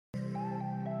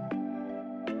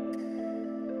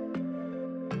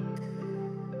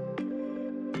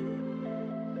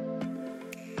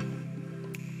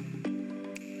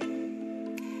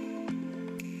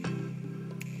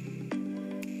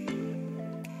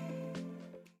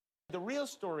real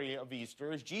story of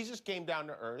Easter is Jesus came down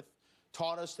to earth,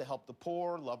 taught us to help the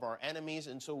poor, love our enemies,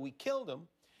 and so we killed him.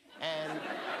 And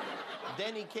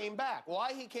then he came back.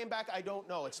 Why he came back, I don't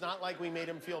know. It's not like we made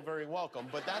him feel very welcome,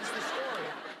 but that's the story.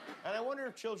 And I wonder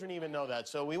if children even know that.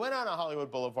 So we went out on Hollywood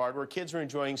Boulevard where kids were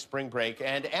enjoying spring break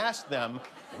and asked them,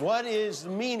 what is the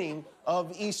meaning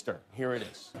of Easter? Here it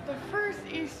is. The first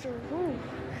Easter,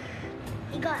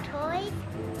 You got toys?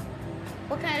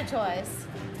 What kind of toys?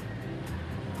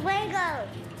 Legos.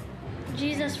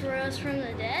 Jesus rose from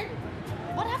the dead?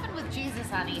 What happened with Jesus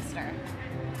on Easter?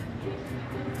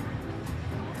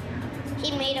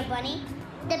 He made a bunny.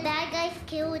 The bad guys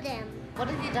killed him. What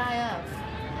did he die of?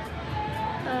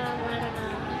 I don't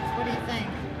know. What do you think?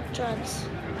 Drugs.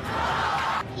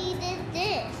 He did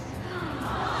this.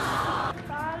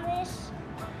 Promise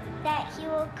that he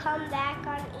will come back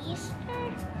on Easter.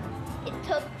 It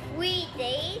took 3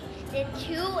 days. The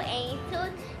 2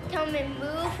 angels come and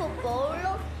move a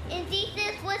bowl, and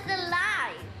Jesus was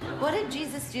alive. What did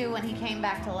Jesus do when he came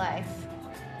back to life?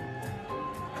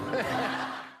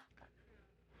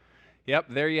 Yep,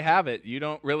 there you have it. You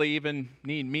don't really even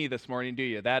need me this morning, do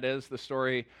you? That is the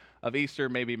story of Easter,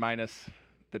 maybe minus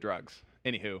the drugs.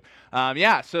 Anywho,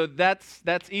 so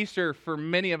that's Easter for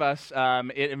many of us.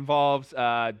 It involves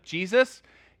Jesus,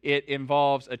 it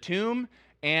involves a tomb,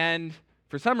 and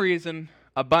for some reason,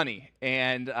 a bunny.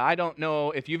 And I don't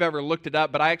know if you've ever looked it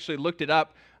up, but I actually looked it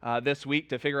up this week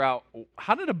to figure out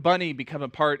how did a bunny become a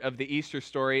part of the Easter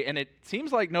story, and it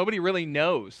seems like nobody really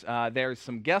knows. There's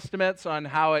some guesstimates on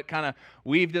how it kind of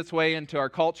weaved its way into our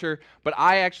culture, but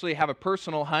I actually have a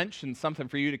personal hunch, and something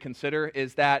for you to consider,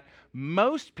 is that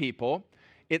most people,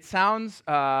 it sounds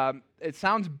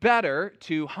better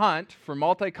to hunt for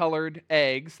multicolored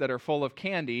eggs that are full of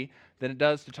candy than it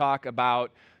does to talk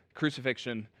about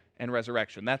crucifixion and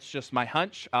resurrection. That's just my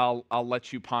hunch. I'll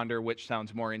let you ponder which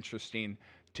sounds more interesting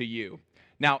to you.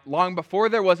 Now, long before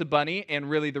there was a bunny, and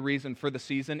really the reason for the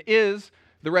season is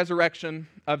the resurrection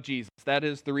of Jesus. That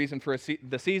is the reason for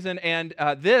the season, and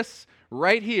this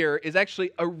right here is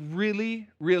actually a really,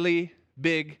 really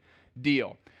big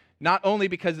deal. Not only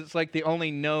because it's like the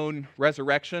only known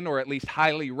resurrection, or at least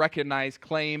highly recognized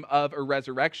claim of a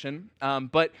resurrection,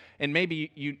 but, and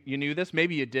maybe you knew this,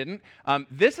 maybe you didn't,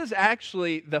 this is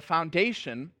actually the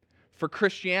foundation for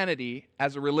Christianity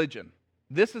as a religion.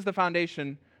 This is the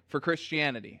foundation for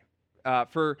Christianity.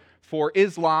 For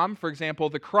Islam, for example,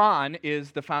 the Quran is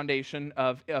the foundation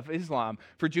of Islam.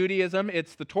 For Judaism,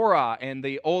 it's the Torah and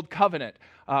the Old Covenant.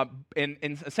 And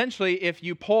essentially, if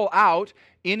you pull out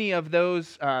any of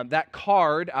those, that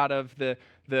card out of the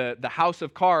house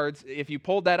of cards, if you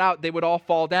pulled that out, they would all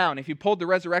fall down. If you pulled the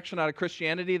resurrection out of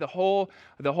Christianity, the whole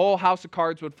house of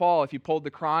cards would fall. If you pulled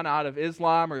the Quran out of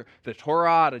Islam or the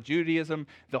Torah out of Judaism,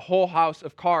 the whole house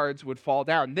of cards would fall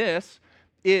down. This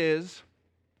is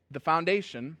the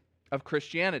foundation of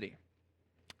Christianity.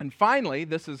 And finally,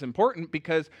 this is important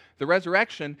because the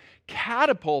resurrection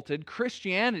catapulted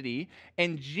Christianity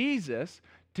and Jesus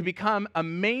to become a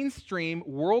mainstream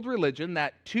world religion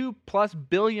that 2+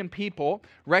 billion people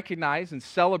recognize and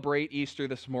celebrate Easter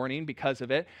this morning because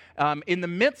of it, in the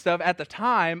midst of, at the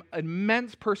time,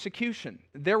 immense persecution.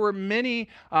 There were many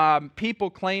people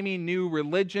claiming new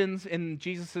religions in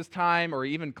Jesus' time, or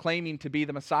even claiming to be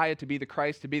the Messiah, to be the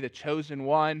Christ, to be the chosen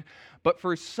one. But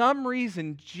for some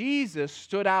reason, Jesus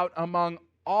stood out among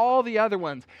all the other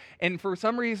ones. And for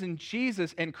some reason,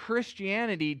 Jesus and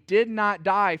Christianity did not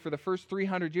die for the first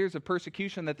 300 years of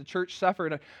persecution that the church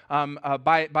suffered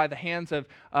by the hands of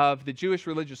the Jewish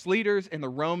religious leaders in the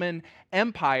Roman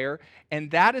Empire.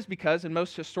 And that is because, and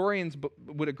most historians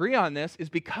would agree on this, is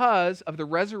because of the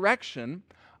resurrection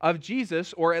of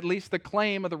Jesus, or at least the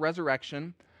claim of the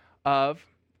resurrection of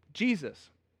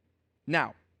Jesus.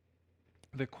 Now,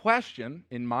 the question,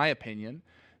 in my opinion,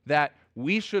 that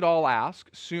we should all ask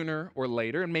sooner or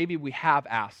later, and maybe we have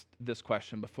asked this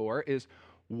question before, is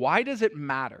why does it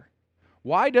matter?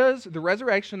 Why does the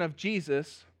resurrection of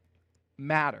Jesus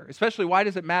matter? Especially, why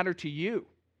does it matter to you?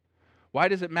 Why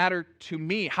does it matter to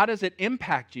me? How does it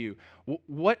impact you?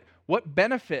 What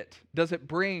benefit does it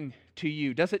bring to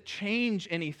you? Does it change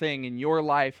anything in your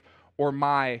life or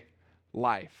my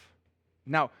life?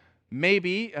 Now,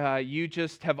 maybe you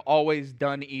just have always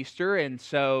done Easter, and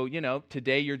so,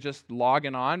 today you're just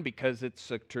logging on because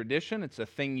it's a tradition, it's a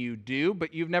thing you do,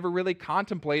 but you've never really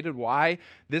contemplated why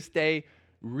this day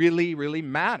really, really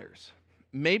matters.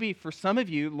 Maybe for some of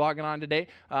you logging on today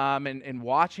and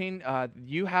watching,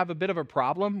 you have a bit of a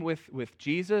problem with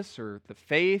Jesus or the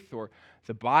faith or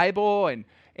the Bible, and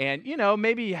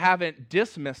maybe you haven't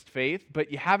dismissed faith,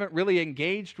 but you haven't really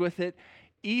engaged with it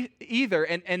either.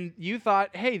 And you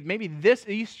thought, hey, maybe this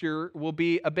Easter will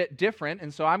be a bit different,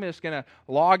 and so I'm just going to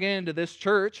log into this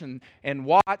church and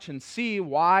watch and see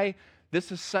why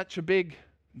this is such a big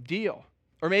deal.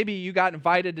 Or maybe you got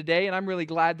invited today, and I'm really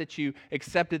glad that you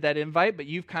accepted that invite, but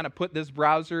you've kind of put this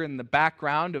browser in the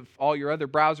background of all your other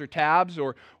browser tabs,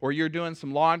 or you're doing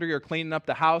some laundry or cleaning up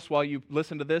the house while you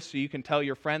listen to this so you can tell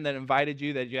your friend that invited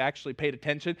you that you actually paid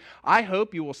attention. I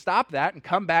hope you will stop that and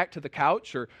come back to the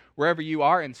couch or wherever you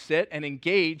are and sit and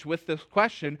engage with this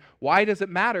question, why does it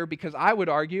matter? Because I would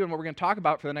argue, and what we're going to talk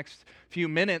about for the next few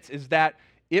minutes, is that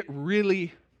it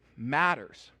really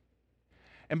matters.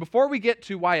 And before we get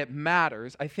to why it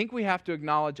matters, I think we have to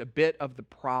acknowledge a bit of the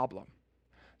problem.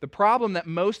 The problem that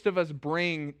most of us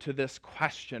bring to this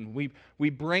question, we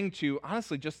bring to,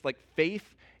 honestly, just like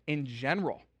faith in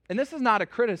general. And this is not a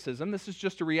criticism, this is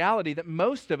just a reality that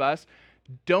most of us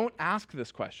don't ask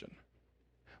this question.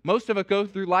 Most of us go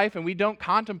through life and we don't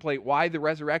contemplate why the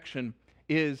resurrection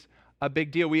is a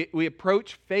big deal. We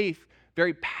approach faith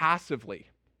very passively.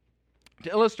 To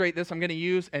illustrate this, I'm going to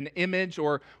use an image,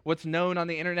 or what's known on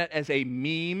the internet as a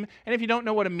meme. And if you don't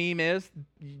know what a meme is,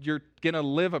 you're going to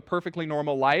live a perfectly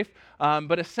normal life.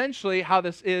 But essentially how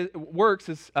this works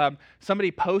is somebody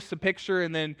posts a picture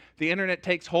and then the internet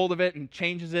takes hold of it and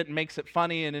changes it and makes it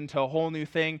funny and into a whole new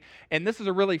thing. And this is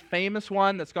a really famous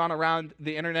one that's gone around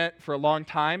the internet for a long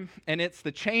time. And it's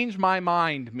the "change my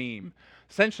mind" meme.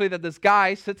 Essentially that this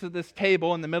guy sits at this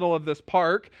table in the middle of this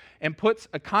park and puts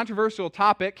a controversial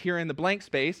topic here in the blank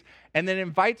space and then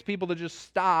invites people to just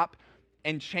stop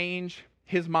and change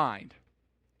his mind.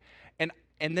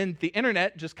 And then the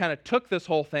internet just kind of took this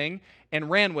whole thing and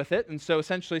ran with it. And so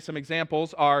essentially some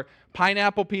examples are: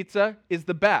 pineapple pizza is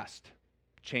the best.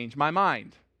 Change my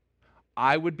mind.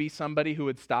 I would be somebody who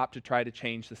would stop to try to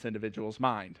change this individual's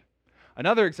mind.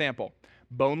 Another example: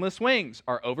 boneless wings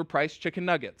are overpriced chicken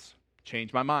nuggets.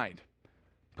 Change my mind.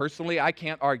 Personally, I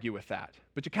can't argue with that,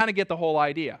 but you kind of get the whole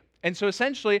idea. And so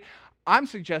essentially, I'm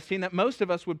suggesting that most of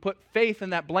us would put faith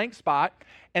in that blank spot,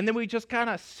 and then we just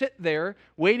kind of sit there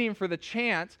waiting for the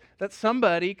chance that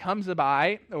somebody comes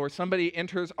by or somebody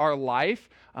enters our life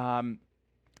and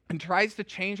tries to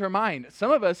change our mind. Some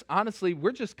of us, honestly,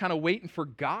 we're just kind of waiting for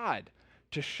God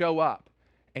to show up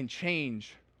and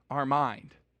change our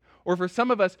mind. Or for some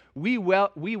of us, we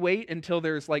wait until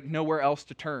there's like nowhere else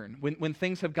to turn. When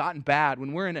things have gotten bad,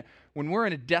 when we're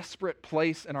in a desperate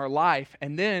place in our life,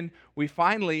 and then we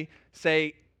finally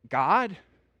say, "God,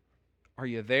 are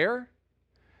you there?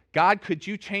 God, could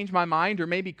you change my mind?" Or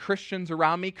maybe Christians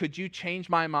around me, "Could you change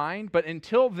my mind?" But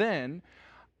until then,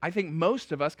 I think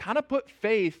most of us kind of put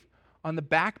faith on the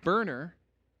back burner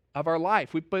of our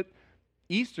life. We put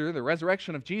Easter, the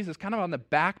resurrection of Jesus, kind of on the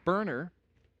back burner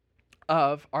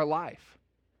of our life.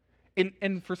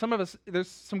 And for some of us, there's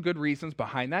some good reasons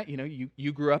behind that. You know,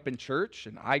 you grew up in church,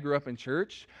 and I grew up in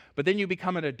church, but then you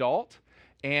become an adult,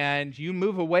 and you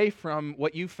move away from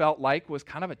what you felt like was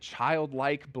kind of a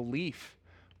childlike belief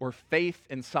or faith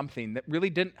in something that really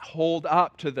didn't hold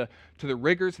up to the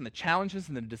rigors and the challenges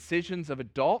and the decisions of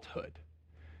adulthood.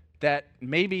 That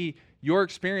maybe your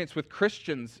experience with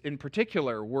Christians in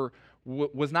particular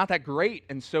was not that great,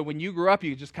 and so when you grew up,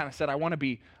 you just kind of said, I want to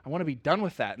be done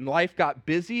with that. And life got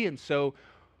busy, and so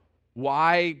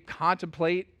why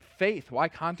contemplate faith? Why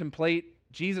contemplate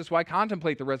Jesus? Why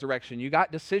contemplate the resurrection? You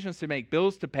got decisions to make,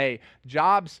 bills to pay,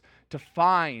 jobs to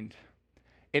find,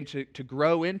 and to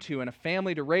grow into, and a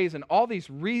family to raise, and all these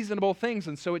reasonable things,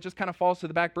 and so it just kind of falls to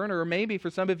the back burner. Or maybe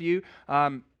for some of you,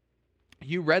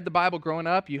 you read the Bible growing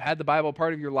up, you had the Bible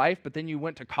part of your life, but then you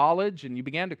went to college and you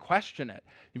began to question it.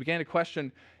 You began to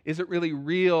question, is it really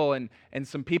real? And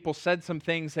some people said some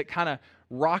things that kind of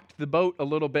rocked the boat a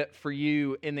little bit for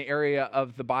you in the area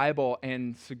of the Bible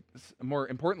and, more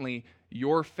importantly,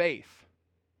 your faith.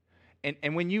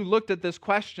 And when you looked at this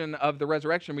question of the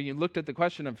resurrection, when you looked at the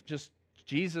question of just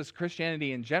Jesus,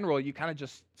 Christianity in general, you kind of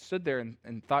just stood there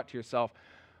and thought to yourself,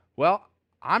 well,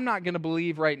 I'm not going to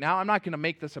believe right now. I'm not going to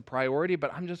make this a priority,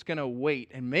 but I'm just going to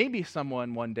wait. And maybe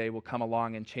someone one day will come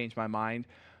along and change my mind.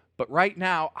 But right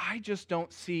now, I just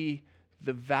don't see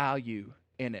the value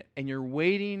in it. And you're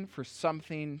waiting for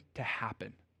something to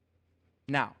happen.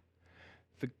 Now,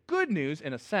 the good news,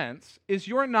 in a sense, is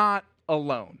you're not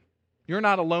alone. You're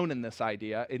not alone in this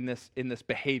idea, in this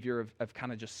behavior of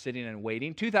kind of just sitting and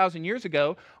waiting. 2,000 years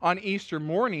ago, on Easter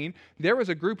morning, there was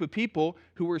a group of people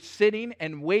who were sitting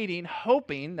and waiting,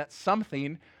 hoping that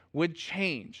something would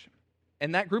change.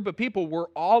 And that group of people were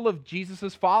all of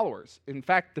Jesus' followers. In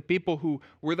fact, the people who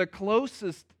were the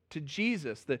closest to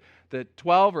Jesus, the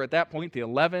 12, or at that point, the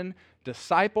 11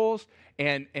 disciples,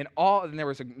 and there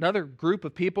was another group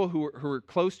of people who were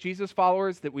close Jesus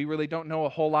followers that we really don't know a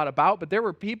whole lot about, but there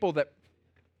were people that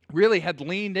really had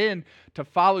leaned in to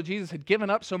follow Jesus, had given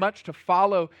up so much to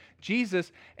follow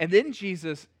Jesus, and then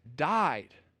Jesus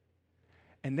died.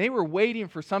 And they were waiting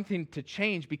for something to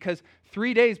change because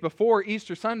 3 days before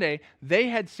Easter Sunday, they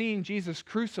had seen Jesus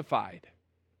crucified.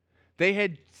 They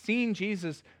had seen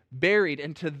Jesus buried,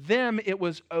 and to them it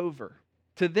was over.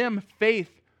 To them, faith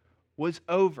was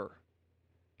over.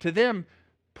 To them,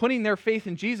 putting their faith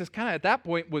in Jesus kind of at that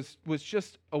point was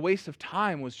just a waste of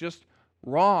time, was just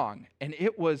wrong. And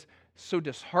it was so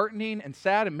disheartening and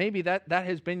sad, and maybe that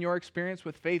has been your experience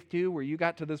with faith too, where you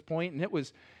got to this point and it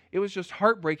was just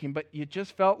heartbreaking, but you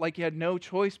just felt like you had no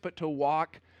choice but to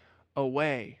walk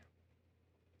away.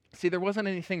 See, there wasn't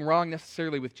anything wrong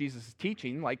necessarily with Jesus'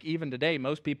 teaching. Like even today,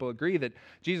 most people agree that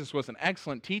Jesus was an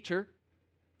excellent teacher.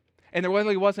 And there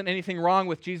really wasn't anything wrong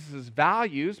with Jesus'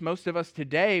 values. Most of us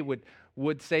today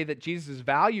would say that Jesus'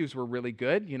 values were really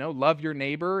good. You know, love your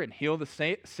neighbor and heal the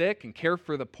sick and care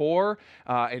for the poor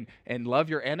and love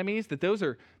your enemies. That those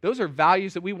are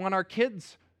values that we want our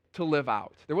kids to live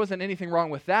out. There wasn't anything wrong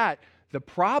with that. The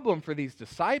problem for these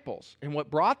disciples and what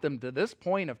brought them to this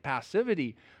point of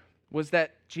passivity was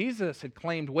that Jesus had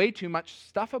claimed way too much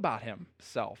stuff about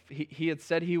himself. He had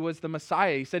said he was the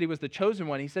Messiah. He said he was the chosen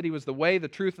one. He said he was the way, the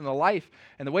truth, and the life.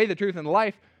 And the way, the truth, and the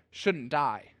life shouldn't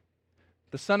die.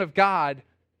 The Son of God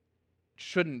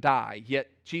shouldn't die, yet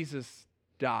Jesus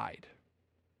died.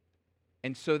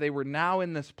 And so they were now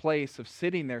in this place of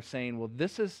sitting there saying, well,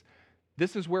 this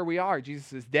is where we are.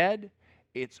 Jesus is dead.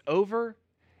 It's over.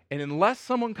 And unless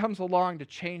someone comes along to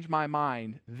change my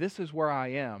mind, this is where I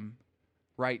am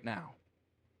right now.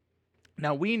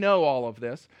 Now, we know all of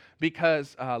this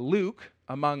because Luke,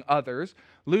 among others,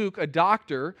 Luke, a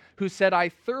doctor who said, I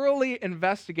thoroughly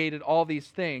investigated all these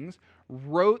things,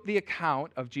 wrote the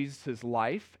account of Jesus'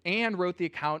 life and wrote the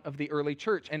account of the early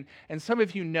church. And some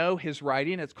of you know his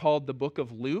writing. It's called the Book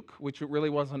of Luke, which really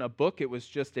wasn't a book. It was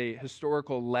just a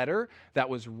historical letter that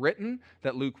was written,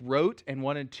 that Luke wrote and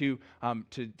wanted to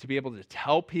be able to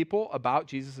tell people about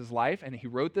Jesus' life. And he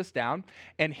wrote this down.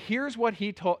 And here's what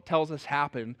he tells us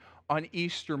happened on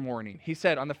Easter morning. He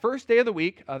said, on the first day of the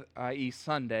week, i.e.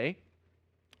 Sunday,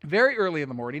 very early in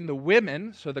the morning, the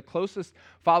women, so the closest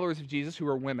followers of Jesus who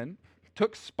were women,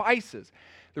 took spices.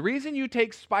 The reason you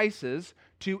take spices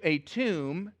to a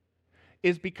tomb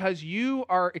is because you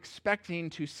are expecting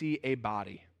to see a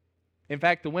body. In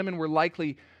fact, the women were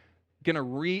likely going to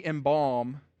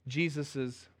re-embalm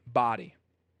Jesus' body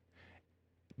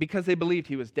because they believed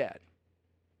he was dead.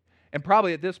 And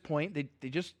probably at this point, they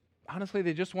just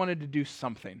wanted to do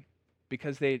something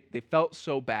because they felt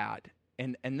so bad.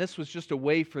 And this was just a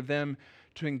way for them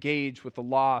to engage with the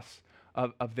loss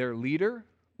of their leader,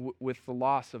 with the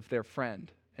loss of their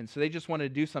friend. And so they just wanted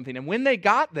to do something. And when they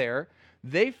got there,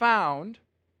 they found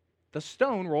the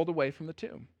stone rolled away from the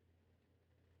tomb.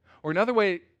 Or another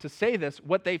way to say this,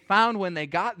 what they found when they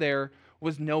got there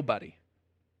was nobody.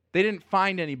 They didn't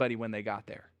find anybody when they got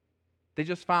there. They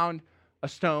just found a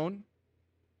stone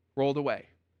rolled away.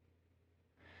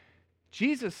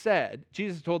 Jesus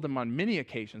told them on many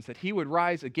occasions that he would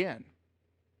rise again,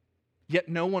 yet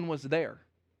no one was there.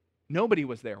 Nobody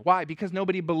was there. Why? Because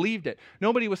nobody believed it.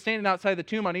 Nobody was standing outside the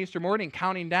tomb on Easter morning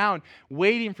counting down,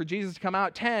 waiting for Jesus to come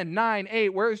out. 10, 9,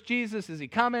 8, where's Jesus? Is he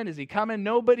coming? Is he coming?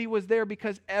 Nobody was there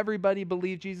because everybody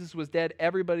believed Jesus was dead.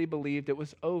 Everybody believed it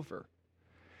was over.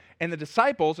 And the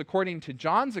disciples, according to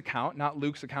John's account, not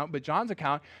Luke's account, but John's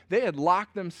account, they had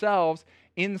locked themselves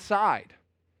inside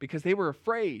because they were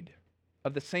afraid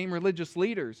of the same religious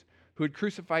leaders who had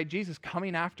crucified Jesus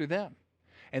coming after them.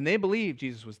 And they believed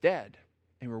Jesus was dead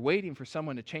and were waiting for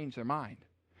someone to change their mind.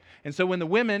 And so when the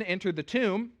women entered the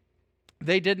tomb,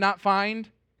 they did not find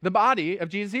the body of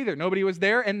Jesus either. Nobody was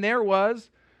there, and there was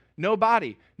no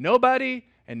body. Nobody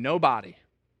and no body.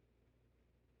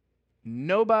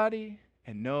 Nobody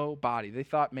and no body. They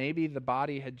thought maybe the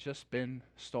body had just been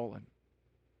stolen.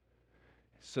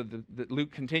 So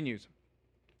Luke continues.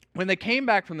 When they came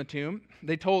back from the tomb,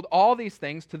 they told all these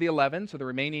things to the 11, so the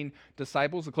remaining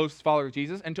disciples, the closest followers of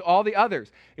Jesus, and to all the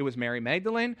others. It was Mary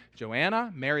Magdalene,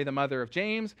 Joanna, Mary the mother of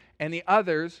James, and the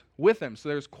others with them. So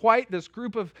there's quite this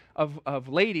group of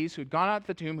ladies who'd gone out to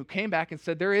the tomb who came back and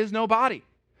said, there is no body,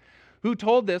 who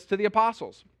told this to the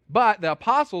apostles. But the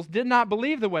apostles did not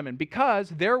believe the women because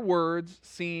their words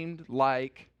seemed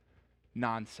like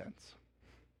nonsense.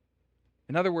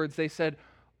 In other words, they said,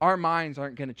 our minds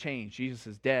aren't going to change. Jesus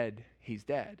is dead. He's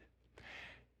dead.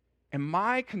 And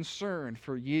my concern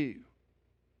for you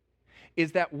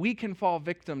is that we can fall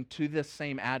victim to this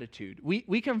same attitude.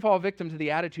 We can fall victim to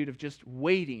the attitude of just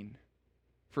waiting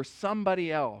for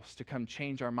somebody else to come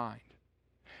change our mind.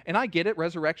 And I get it,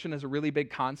 resurrection is a really big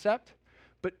concept,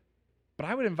 but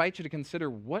I would invite you to consider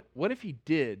what if he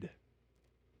did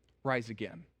rise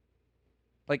again?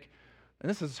 Like, and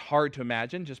this is hard to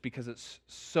imagine just because it's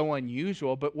so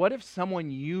unusual, but what if someone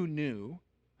you knew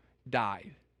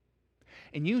died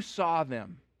and you saw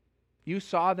them? You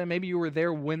saw them, maybe you were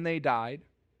there when they died,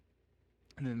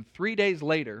 and then 3 days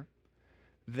later,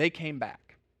 they came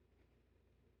back.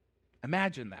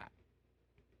 Imagine that.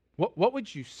 What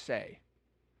would you say?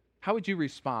 How would you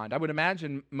respond? I would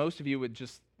imagine most of you would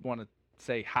just want to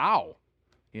say, how?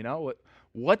 You know,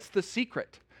 what's the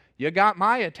secret? You got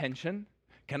my attention.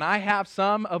 Can I have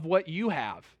some of what you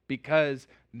have? Because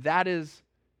that is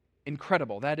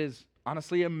incredible. That is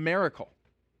honestly a miracle.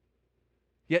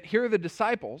 Yet here are the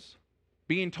disciples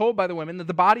being told by the women that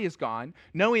the body is gone,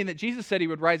 knowing that Jesus said he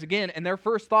would rise again, and their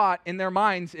first thought in their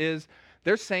minds is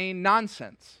they're saying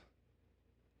nonsense.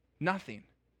 Nothing.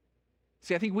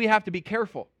 See, I think we have to be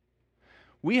careful.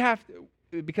 We have to,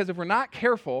 because if we're not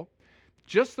careful,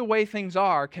 just the way things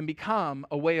are can become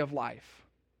a way of life.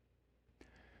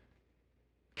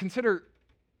 Consider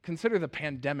the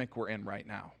pandemic we're in right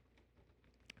now.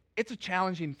 It's a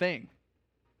challenging thing,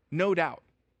 no doubt.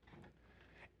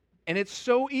 And it's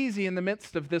so easy in the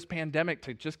midst of this pandemic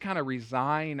to just kind of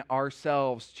resign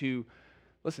ourselves to,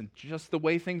 listen, just the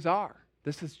way things are.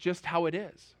 This is just how it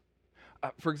is.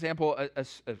 For example,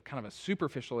 a kind of a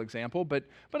superficial example, but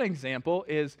an example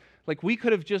is like we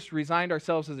could have just resigned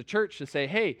ourselves as a church to say,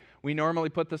 hey, we normally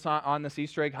put this on this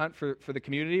Easter egg hunt for the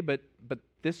community, but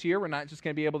this year we're not just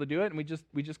going to be able to do it, and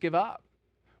we just give up.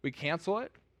 We cancel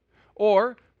it.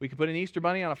 Or we could put an Easter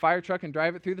bunny on a fire truck and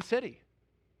drive it through the city.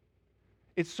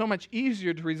 It's so much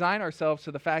easier to resign ourselves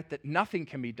to the fact that nothing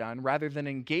can be done rather than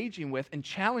engaging with and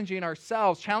challenging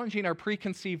ourselves, challenging our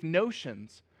preconceived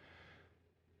notions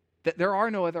that there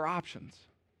are no other options.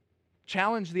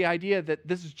 Challenge the idea that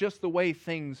this is just the way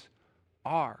things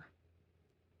are.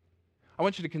 I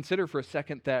want you to consider for a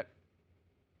second that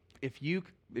if you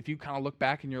kind of look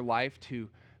back in your life to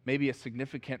maybe a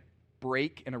significant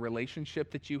break in a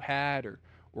relationship that you had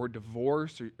or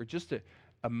divorce or just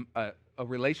a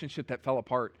relationship that fell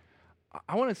apart,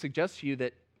 I want to suggest to you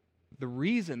that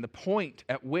the point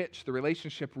at which the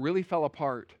relationship really fell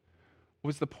apart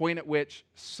was the point at which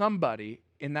somebody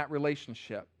in that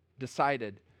relationship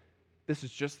decided this is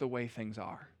just the way things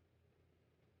are.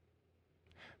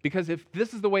 Because if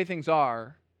this is the way things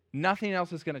are, nothing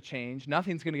else is going to change,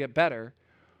 nothing's going to get better,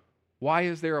 why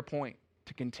is there a point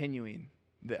to continuing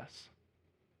this?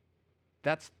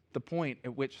 That's the point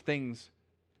at which things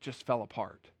just fell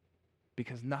apart,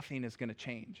 because nothing is going to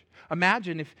change.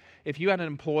 Imagine if you had an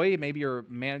employee, maybe you're a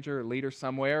manager or leader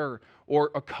somewhere,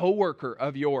 or a coworker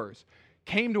of yours,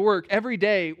 came to work every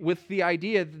day with the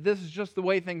idea that this is just the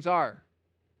way things are.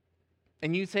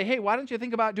 And you say, hey, why don't you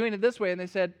think about doing it this way? And they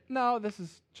said, no, this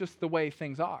is just the way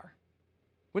things are.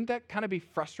 Wouldn't that kind of be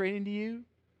frustrating to you?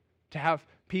 To have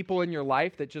people in your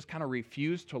life that just kind of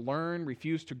refuse to learn,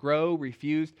 refuse to grow,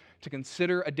 refuse to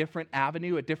consider a different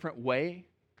avenue, a different way?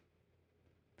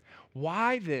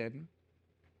 Why then,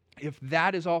 if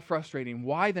that is all frustrating,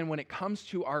 why then when it comes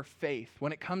to our faith,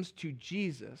 when it comes to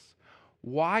Jesus,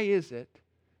 why is it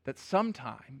that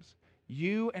sometimes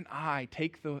you and I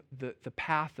take the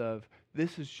path of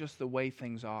this is just the way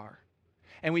things are,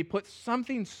 and we put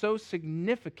something so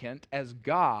significant as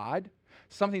God,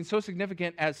 something so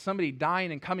significant as somebody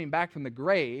dying and coming back from the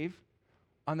grave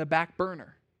on the back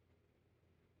burner?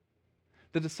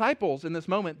 The disciples in this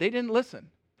moment, they didn't listen.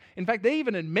 In fact, they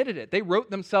even admitted it. They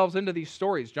wrote themselves into these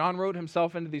stories. John wrote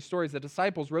himself into these stories. The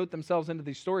disciples wrote themselves into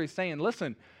these stories saying,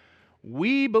 listen,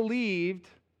 we believed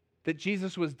that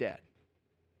Jesus was dead.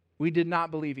 We did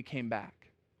not believe he came back.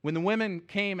 When the women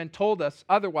came and told us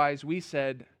otherwise, we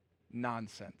said,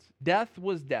 nonsense. Death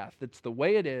was death. It's the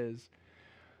way it is,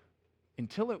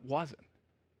 until it wasn't.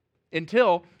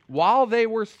 Until, while they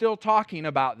were still talking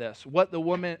about this, what the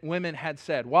women had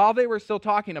said, while they were still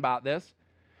talking about this,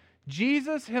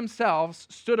 Jesus himself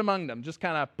stood among them, just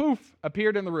kind of poof,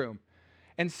 appeared in the room,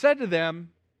 and said to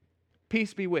them,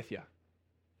 peace be with you.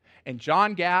 And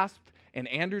John gasped, and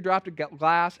Andrew dropped a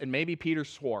glass, and maybe Peter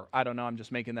swore. I don't know, I'm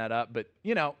just making that up. But,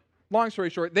 long story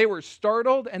short, they were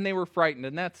startled and they were frightened.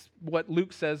 And that's what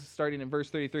Luke says starting in verse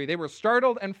 33. They were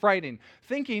startled and frightened,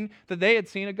 thinking that they had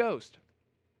seen a ghost.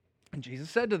 And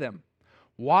Jesus said to them,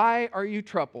 why are you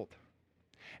troubled?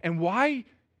 And why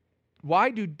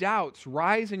do doubts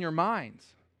rise in your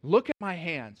minds? Look at my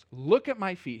hands. Look at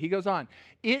my feet. He goes on,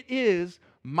 it is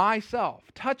myself.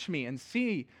 Touch me and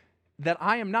see that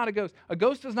I am not a ghost. A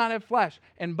ghost does not have flesh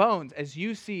and bones, as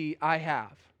you see I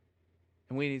have.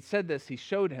 And when he said this, he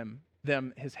showed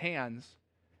them his hands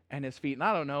and his feet. And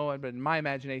I don't know, but in my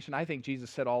imagination, I think Jesus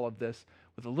said all of this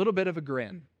with a little bit of a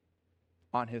grin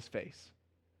on his face,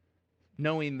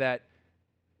 knowing that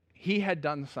he had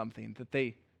done something that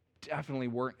they definitely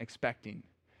weren't expecting.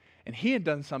 And he had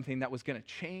done something that was going to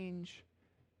change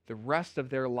the rest of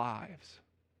their lives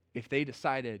if they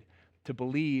decided to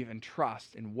believe and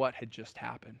trust in what had just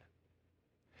happened.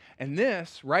 And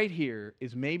this right here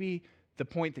is maybe the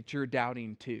point that you're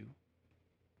doubting too.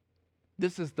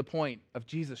 This is the point of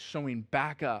Jesus showing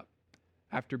back up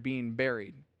after being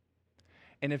buried.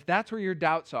 And if that's where your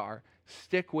doubts are,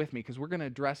 stick with me, because we're going to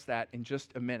address that in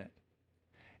just a minute.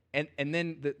 And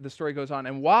then the story goes on.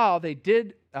 And while they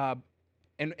did,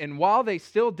 and while they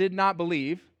still did not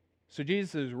believe, so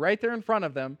Jesus is right there in front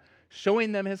of them,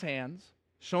 showing them his hands,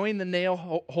 showing the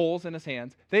nail holes in his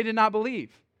hands, they did not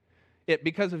believe it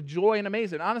because of joy and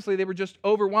amazement. Honestly, they were just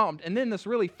overwhelmed. And then this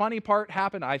really funny part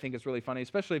happened. I think it's really funny,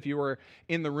 especially if you were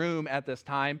in the room at this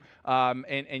time,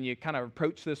 and you kind of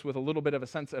approach this with a little bit of a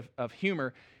sense of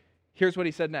humor. Here's what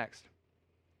he said next.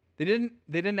 They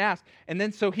didn't ask. And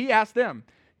then so he asked them,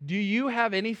 do you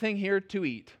have anything here to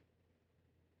eat?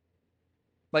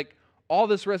 Like, all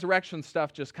this resurrection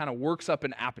stuff just kind of works up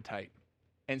an appetite.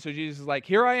 And so Jesus is like,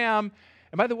 here I am.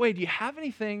 And by the way, do you have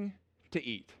anything to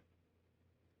eat?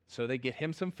 So they get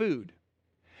him some food.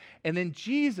 And then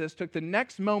Jesus took the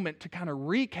next moment to kind of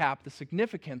recap the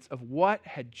significance of what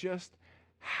had just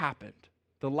happened.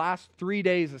 The last 3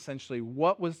 days, essentially,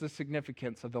 what was the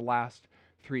significance of the last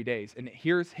 3 days? And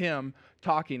here's him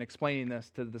talking, explaining this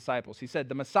to the disciples. He said,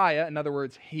 the Messiah, in other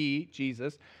words, he,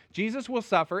 Jesus will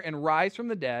suffer and rise from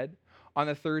the dead on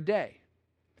the third day.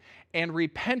 And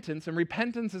repentance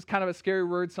is kind of a scary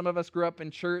word. Some of us grew up in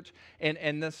church,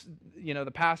 and this,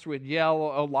 the pastor would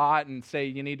yell a lot and say,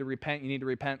 you need to repent, you need to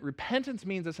repent. Repentance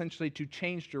means essentially to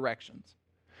change directions,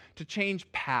 to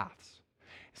change paths.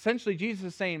 Essentially, Jesus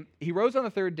is saying he rose on the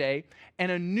third day,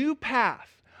 and a new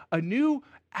path, a new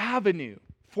avenue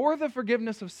for the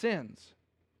forgiveness of sins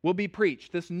will be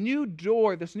preached. This new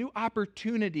door, this new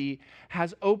opportunity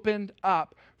has opened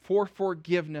up for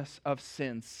forgiveness of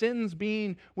sins. Sins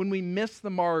being when we miss the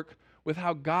mark with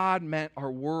how God meant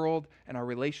our world and our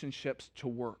relationships to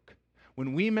work.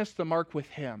 When we miss the mark with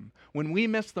him, when we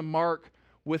miss the mark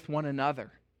with one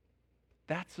another,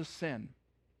 that's a sin.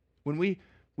 When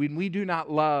we do not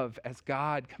love as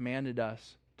God commanded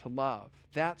us to love,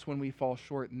 that's when we fall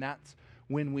short, and that's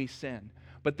when we sin.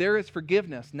 But there is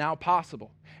forgiveness now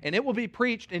possible. And it will be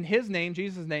preached in his name,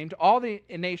 Jesus' name, to all the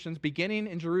nations beginning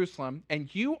in Jerusalem.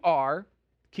 And you are,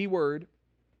 key word,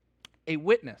 a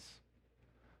witness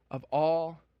of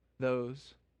all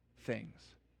those things.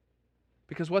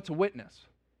 Because what's a witness?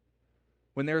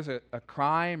 When there's a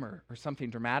crime or something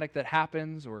dramatic that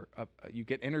happens, or you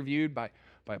get interviewed by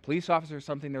a police officer or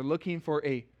something, they're looking for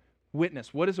a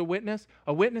witness. What is a witness?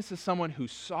 A witness is someone who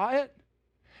saw it.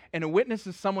 And a witness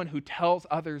is someone who tells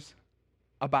others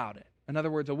about it. In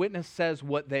other words, a witness says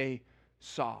what they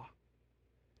saw.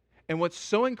 And what's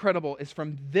so incredible is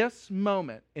from this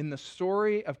moment in the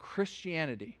story of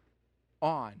Christianity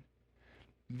on,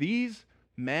 these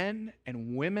men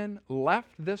and women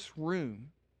left this room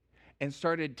and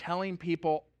started telling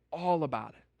people all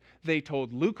about it. They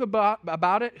told Luke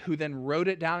about it, who then wrote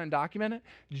it down and documented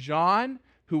it. John,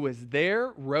 who was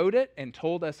there, wrote it and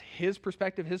told us his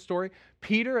perspective, his story.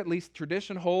 Peter, at least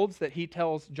tradition holds that he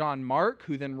tells John Mark,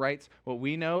 who then writes what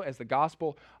we know as the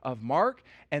Gospel of Mark.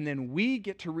 And then we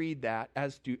get to read that,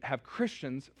 as have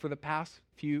Christians for the past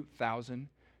few thousand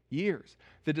years.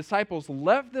 The disciples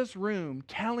left this room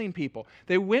telling people.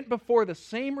 They went before the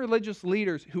same religious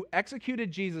leaders who executed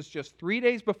Jesus just 3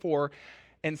 days before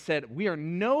and said, we are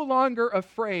no longer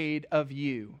afraid of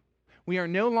you. We are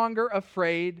no longer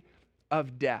afraid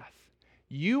of death.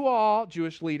 You all,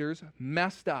 Jewish leaders,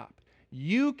 messed up.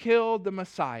 You killed the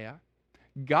Messiah.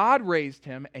 God raised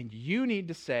him, and you need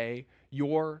to say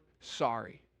you're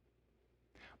sorry.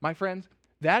 My friends,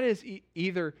 that is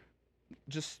either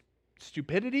just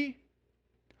stupidity,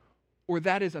 or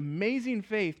that is amazing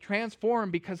faith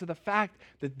transformed because of the fact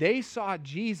that they saw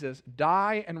Jesus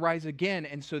die and rise again,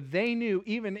 and so they knew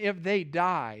even if they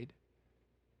died,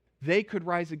 they could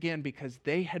rise again because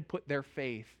they had put their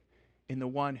faith in the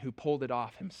one who pulled it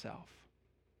off himself.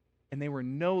 And they were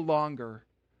no longer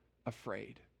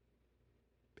afraid.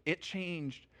 It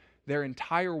changed their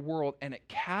entire world, and it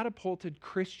catapulted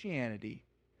Christianity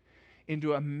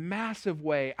into a massive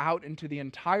way out into the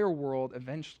entire world,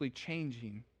 eventually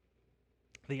changing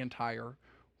the entire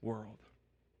world.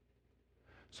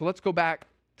 So let's go back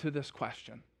to this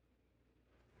question.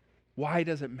 Why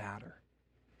does it matter?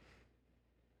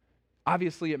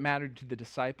 Obviously, it mattered to the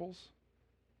disciples,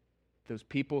 those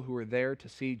people who were there to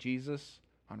see Jesus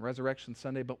on Resurrection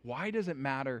Sunday, but why does it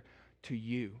matter to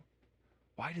you?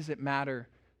 Why does it matter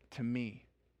to me?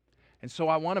 And so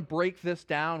I want to break this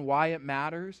down, why it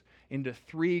matters, into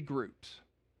 3 groups.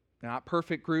 They're not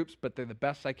perfect groups, but they're the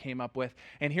best I came up with.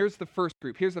 And here's the first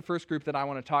group. Here's the first group that I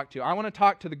want to talk to. I want to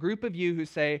talk to the group of you who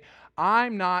say,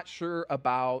 I'm not sure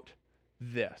about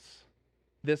this.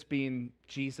 This being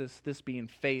Jesus, this being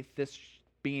faith, this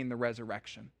being the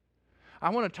resurrection. I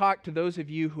want to talk to those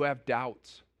of you who have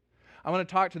doubts. I want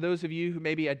to talk to those of you who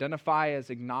maybe identify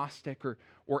as agnostic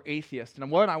or atheist.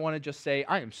 And one, I want to just say,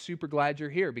 I am super glad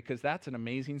you're here, because that's an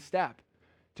amazing step.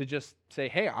 To just say,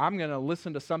 hey, I'm going to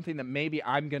listen to something that maybe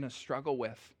I'm going to struggle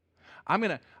with. I'm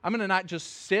going to not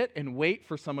just sit and wait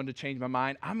for someone to change my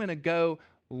mind. I'm going to go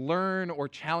learn or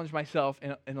challenge myself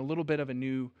in a little bit of a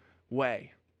new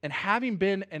way. And having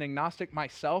been an agnostic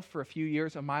myself for a few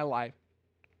years of my life,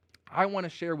 I want to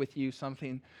share with you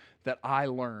something that I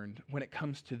learned when it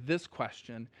comes to this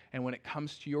question and when it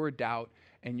comes to your doubt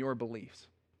and your beliefs.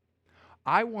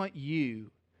 I want you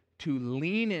to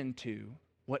lean into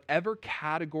whatever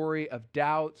category of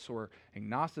doubts or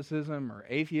agnosticism or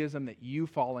atheism that you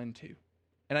fall into.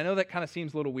 And I know that kind of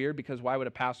seems a little weird, because why would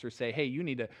a pastor say, hey, you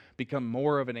need to become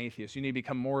more of an atheist, you need to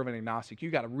become more of an agnostic, you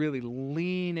got to really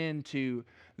lean into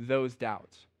those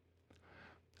doubts.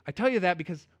 I tell you that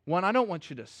because, one, I don't want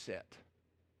you to sit.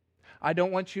 I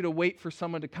don't want you to wait for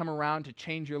someone to come around to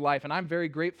change your life. And I'm very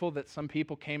grateful that some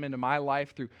people came into my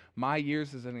life through my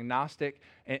years as an agnostic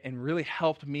and really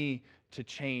helped me to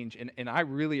change. And I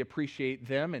really appreciate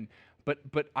them.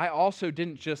 But I also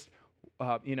didn't just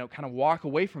kind of walk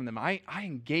away from them. I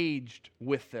engaged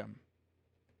with them.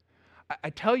 I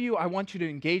tell you, I want you to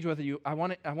engage with you. I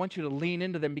want you to lean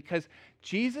into them, because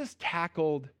Jesus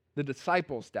tackled the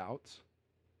disciples' doubts,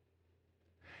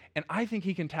 and I think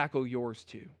he can tackle yours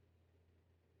too.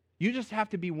 You just have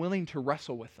to be willing to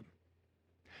wrestle with them.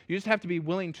 You just have to be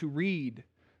willing to read.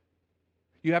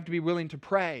 You have to be willing to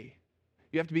pray.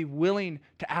 You have to be willing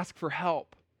to ask for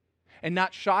help and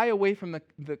not shy away from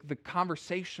the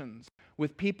conversations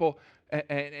with people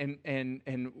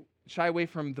and shy away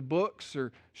from the books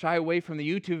or shy away from the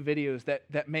YouTube videos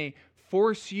that may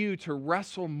force you to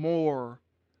wrestle more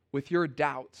with your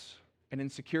doubts and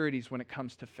insecurities when it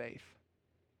comes to faith.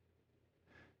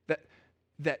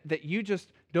 That you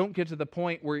just don't get to the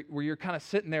point where you're kind of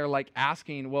sitting there like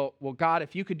asking, well, God,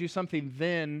 if you could do something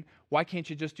then, why can't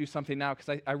you just do something now?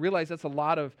 Because I realize that's a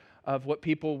lot of what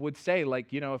people would say, like,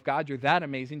 if God, you're that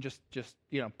amazing, just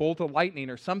bolt of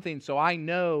lightning or something, so I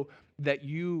know that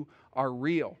you are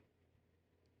real.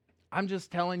 I'm just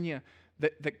telling you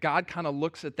that God kind of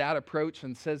looks at that approach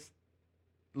and says,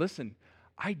 listen,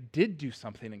 I did do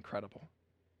something incredible.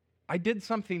 I did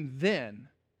something then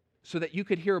so that you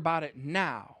could hear about it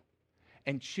now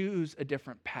and choose a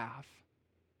different path.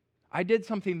 I did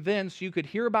something then so you could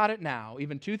hear about it now,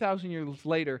 even 2,000 years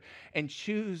later, and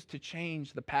choose to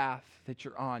change the path that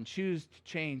you're on. Choose to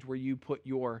change where you put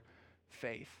your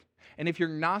faith. And if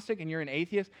you're agnostic and you're an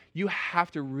atheist, you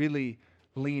have to really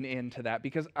lean into that,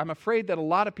 because I'm afraid that a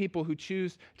lot of people who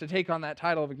choose to take on that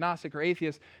title of agnostic or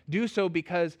atheist do so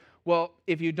because, well,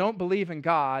 if you don't believe in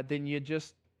God, then you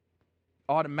just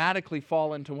automatically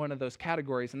fall into one of those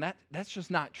categories, and that's just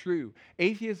not true.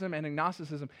 Atheism and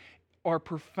agnosticism are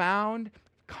profound,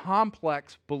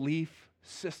 complex belief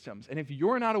systems, and if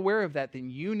you're not aware of that, then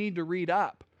you need to read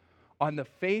up on the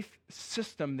faith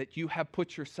system that you have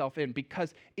put yourself in,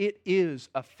 because it is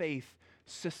a faith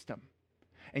system.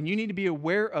 And you need to be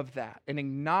aware of that and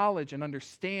acknowledge and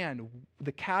understand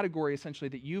the category, essentially,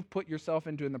 that you've put yourself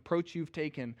into and the approach you've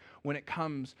taken when it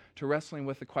comes to wrestling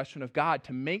with the question of God,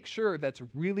 to make sure that's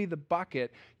really the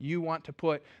bucket you want to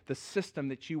put the system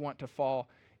that you want to fall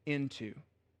into.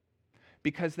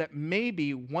 Because that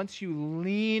maybe once you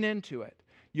lean into it,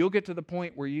 you'll get to the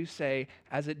point where you say,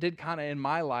 as it did kind of in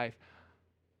my life,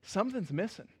 something's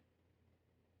missing.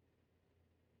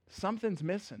 Something's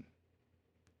missing.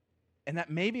 And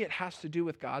that maybe it has to do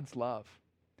with God's love.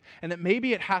 And that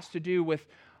maybe it has to do with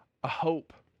a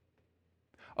hope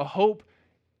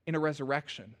in a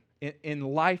resurrection, in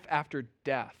life after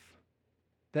death.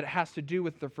 That it has to do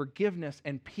with the forgiveness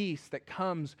and peace that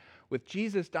comes with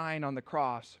Jesus dying on the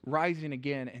cross, rising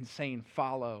again, and saying,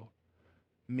 follow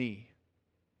me.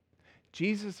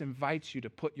 Jesus invites you to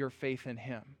put your faith in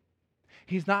him.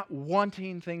 He's not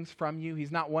wanting things from you.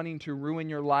 He's not wanting to ruin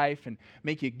your life and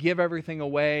make you give everything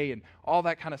away and all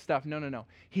that kind of stuff. No.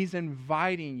 He's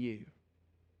inviting you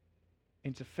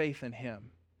into faith in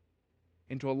him,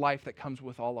 into a life that comes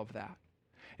with all of that.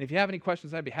 And if you have any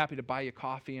questions, I'd be happy to buy you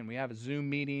coffee, and we have a Zoom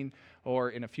meeting,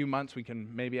 or in a few months we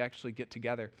can maybe actually get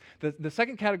together. The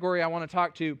second category I want to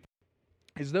talk to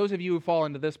is those of you who fall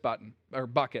into this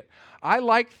bucket. I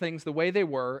liked things the way they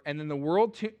were, and then the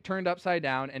world turned upside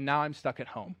down, and now I'm stuck at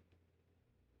home,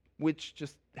 which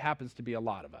just happens to be a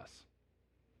lot of us.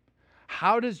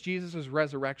 How does Jesus'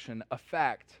 resurrection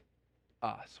affect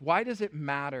us? Why does it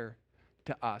matter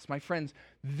to us? My friends,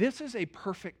 this is a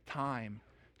perfect time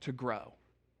to grow.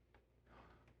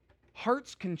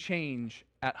 Hearts can change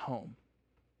at home.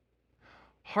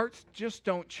 Hearts just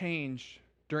don't change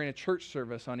during a church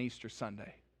service on Easter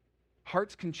Sunday.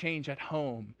 Hearts can change at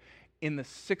home in the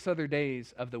 6 other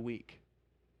days of the week.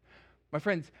 My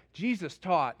friends, Jesus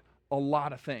taught a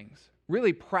lot of things,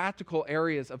 really practical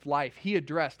areas of life. He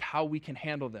addressed how we can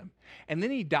handle them. And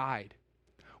then he died,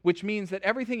 which means that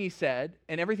everything he said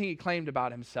and everything he claimed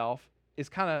about himself is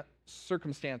kind of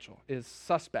circumstantial, is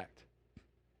suspect.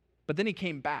 But then he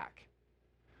came back,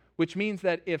 which means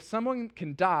that if someone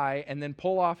can die and then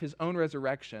pull off his own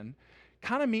resurrection,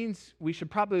 kind of means we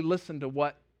should probably listen to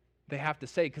what they have to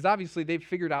say, because obviously they've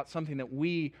figured out something that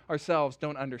we ourselves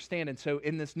don't understand. And so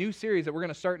in this new series that we're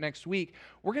going to start next week,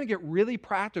 we're going to get really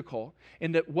practical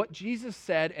into what Jesus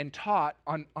said and taught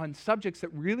on subjects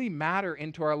that really matter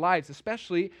into our lives,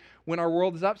 especially when our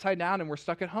world is upside down and we're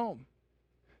stuck at home.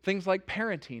 Things like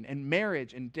parenting and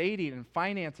marriage and dating and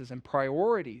finances and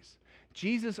priorities.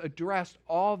 Jesus addressed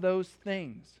all those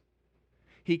things.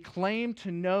 He claimed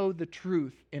to know the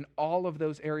truth in all of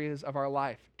those areas of our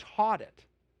life, taught it,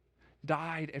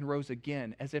 died and rose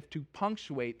again, as if to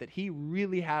punctuate that he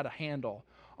really had a handle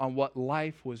on what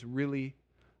life was really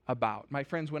about. My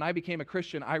friends, when I became a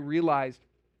Christian, I realized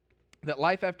that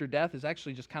life after death is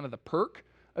actually just kind of the perk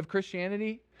of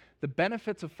Christianity. The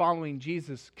benefits of following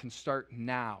Jesus can start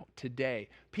now, today.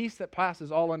 Peace that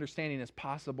passes all understanding is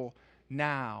possible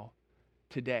now,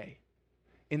 today.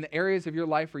 In the areas of your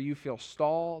life where you feel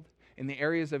stalled, in the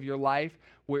areas of your life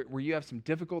where you have some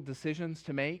difficult decisions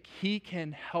to make, he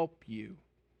can help you.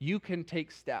 You can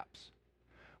take steps.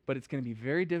 But it's going to be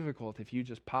very difficult if you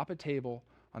just pop a table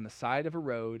on the side of a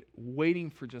road waiting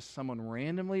for just someone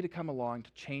randomly to come along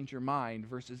to change your mind,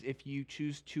 versus if you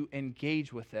choose to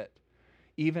engage with it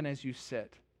even as you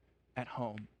sit at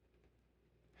home.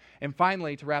 And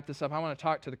finally, to wrap this up, I want to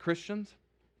talk to the Christians.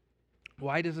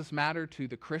 Why does this matter to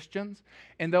the Christians?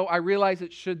 And though I realize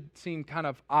it should seem kind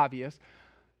of obvious,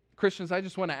 Christians, I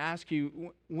just want to ask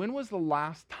you, when was the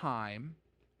last time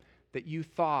that you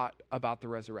thought about the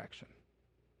resurrection?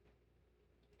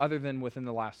 Other than within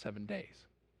the last 7 days.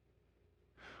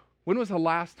 When was the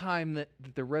last time that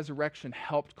the resurrection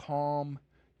helped calm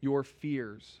your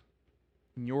fears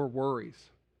and your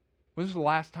worries? When was the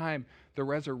last time the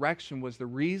resurrection was the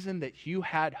reason that you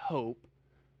had hope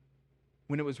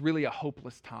when it was really a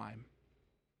hopeless time?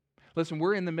 Listen,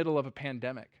 we're in the middle of a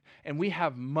pandemic, and we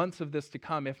have months of this to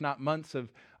come, if not months of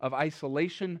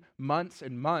isolation, months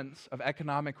and months of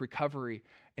economic recovery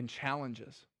and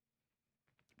challenges.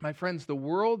 My friends, the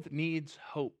world needs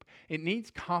hope. It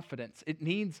needs confidence. It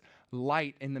needs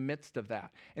light in the midst of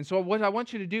that. And so what I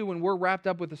want you to do when we're wrapped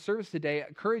up with the service today, I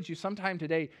encourage you sometime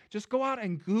today, just go out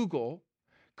and Google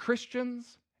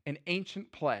Christians and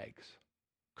ancient plagues.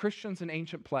 Christians and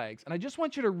ancient plagues. And I just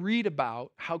want you to read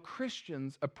about how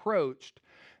Christians approached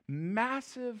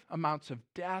massive amounts of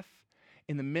death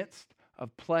in the midst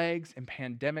of plagues and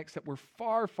pandemics that were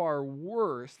far, far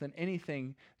worse than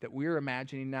anything that we're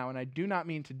imagining now. And I do not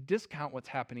mean to discount what's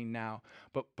happening now,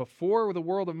 but before the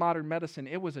world of modern medicine,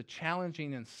 it was a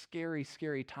challenging and scary,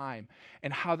 scary time.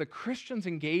 And how the Christians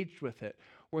engaged with it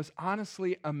was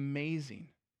honestly amazing.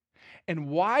 And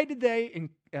why did they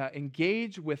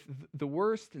engage with the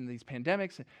worst in these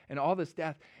pandemics and all this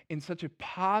death in such a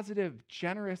positive,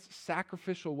 generous,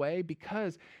 sacrificial way?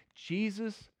 Because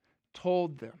Jesus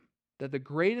told them that the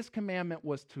greatest commandment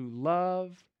was to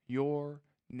love your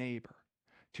neighbor,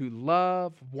 to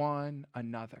love one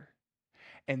another.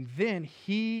 And then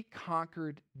he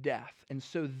conquered death. And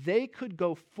so they could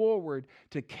go forward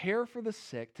to care for the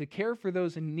sick, to care for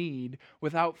those in need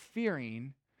without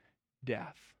fearing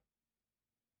death.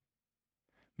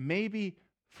 Maybe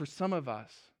for some of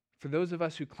us, for those of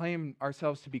us who claim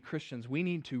ourselves to be Christians, we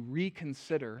need to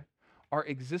reconsider our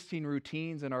existing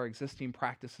routines and our existing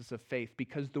practices of faith,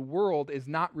 because the world is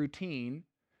not routine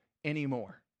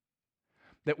anymore.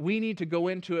 That we need to go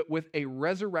into it with a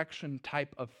resurrection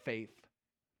type of faith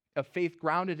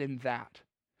grounded in that.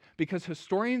 Because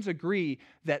historians agree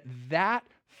that that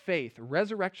faith,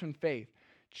 resurrection faith,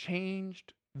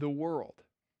 changed the world.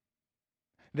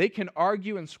 They can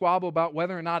argue and squabble about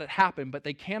whether or not it happened, but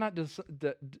they cannot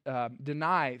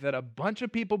deny that a bunch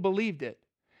of people believed it,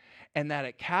 and that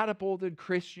it catapulted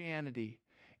Christianity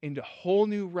into whole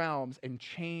new realms and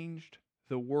changed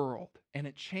the world. And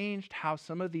it changed how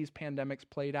some of these pandemics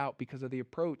played out because of the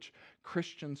approach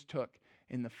Christians took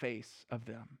in the face of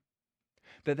them.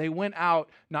 That they went out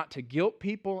not to guilt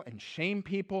people and shame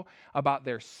people about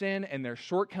their sin and their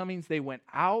shortcomings. They went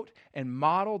out and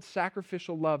modeled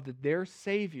sacrificial love that their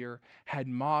Savior had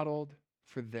modeled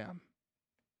for them.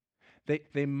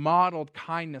 They modeled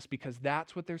kindness because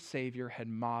that's what their Savior had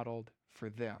modeled for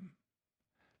them.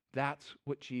 That's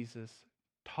what Jesus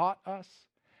taught us,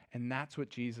 and that's what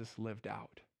Jesus lived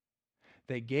out.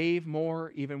 They gave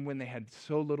more even when they had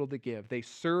so little to give. They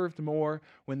served more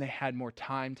when they had more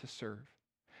time to serve.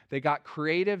 They got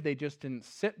creative. They just didn't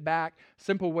sit back.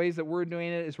 Simple ways that we're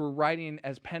doing it is we're writing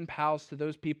as pen pals to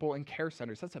those people in care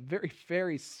centers. That's a very,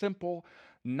 very simple,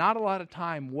 not a lot of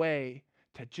time way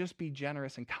to just be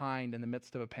generous and kind in the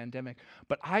midst of a pandemic.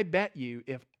 But I bet you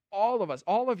if all of us,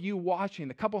 all of you watching,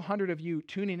 the couple hundred of you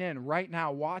tuning in right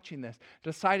now watching this,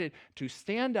 decided to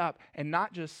stand up and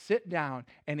not just sit down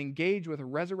and engage with a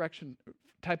resurrection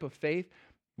type of faith,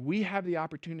 we have the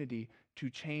opportunity to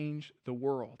change the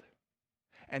world.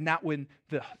 And that when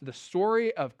the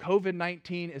story of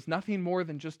COVID-19 is nothing more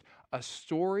than just a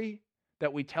story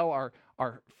that we tell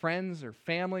our friends or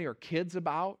family or kids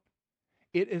about,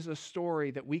 it is a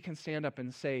story that we can stand up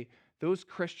and say, those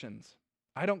Christians,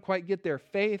 I don't quite get their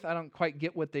faith. I don't quite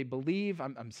get what they believe.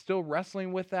 I'm still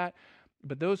wrestling with that.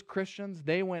 But those Christians,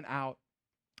 they went out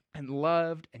and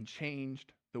loved and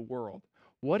changed the world.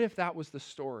 What if that was the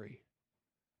story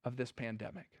of this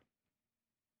pandemic?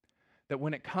 That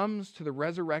when it comes to the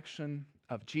resurrection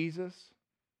of Jesus,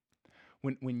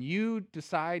 when you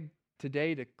decide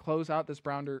today to close out this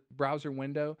browser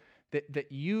window,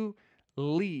 that you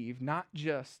leave not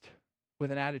just with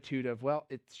an attitude of, well,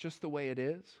 it's just the way it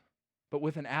is, but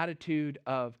with an attitude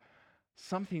of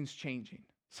something's changing.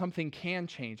 Something can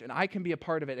change, and I can be a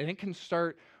part of it, and it can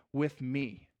start with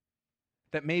me.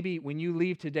 That maybe when you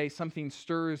leave today, something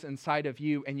stirs inside of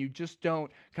you and you just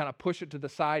don't kind of push it to the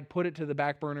side, put it to the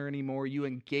back burner anymore. You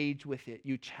engage with it.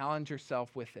 You challenge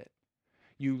yourself with it.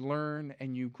 You learn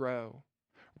and you grow.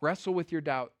 Wrestle with your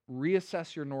doubt.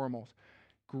 Reassess your normals.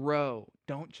 Grow.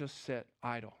 Don't just sit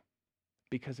idle.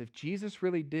 Because if Jesus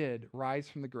really did rise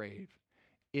from the grave,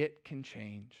 it can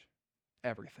change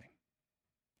everything.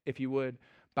 If you would,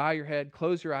 bow your head,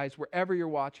 close your eyes, wherever you're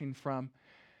watching from,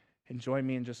 and join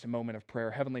me in just a moment of prayer.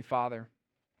 Heavenly Father,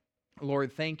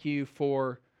 Lord, thank you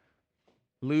for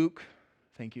Luke.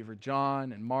 Thank you for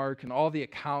John and Mark and all the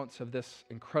accounts of this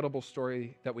incredible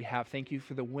story that we have. Thank you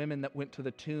for the women that went to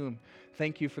the tomb.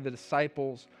 Thank you for the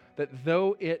disciples that,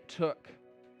 though it took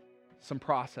some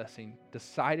processing,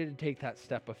 decided to take that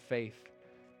step of faith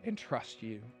and trust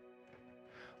you.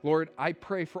 Lord, I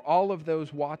pray for all of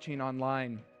those watching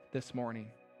online this morning,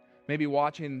 maybe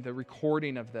watching the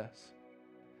recording of this,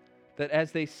 that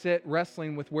as they sit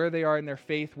wrestling with where they are in their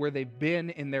faith, where they've been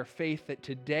in their faith, that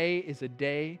today is a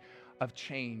day of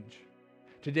change.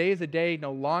 Today is a day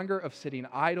no longer of sitting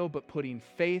idle, but putting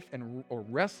faith or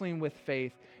wrestling with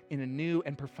faith in a new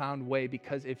and profound way,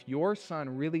 because if your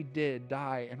Son really did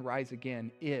die and rise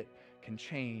again, it can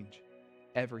change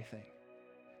everything.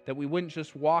 That we wouldn't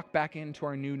just walk back into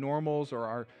our new normals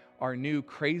or our new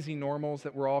crazy normals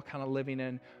that we're all kind of living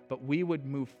in, but we would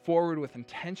move forward with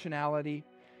intentionality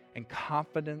and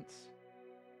confidence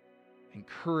and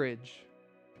courage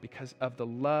because of the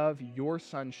love your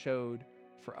Son showed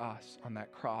for us on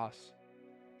that cross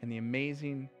and the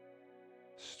amazing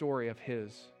story of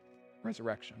his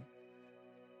resurrection.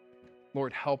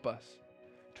 Lord, help us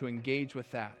to engage with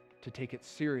that, to take it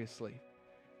seriously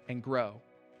and grow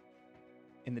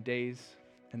in the days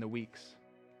and the weeks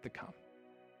to come.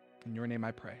 In your name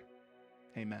I pray.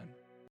 Amen.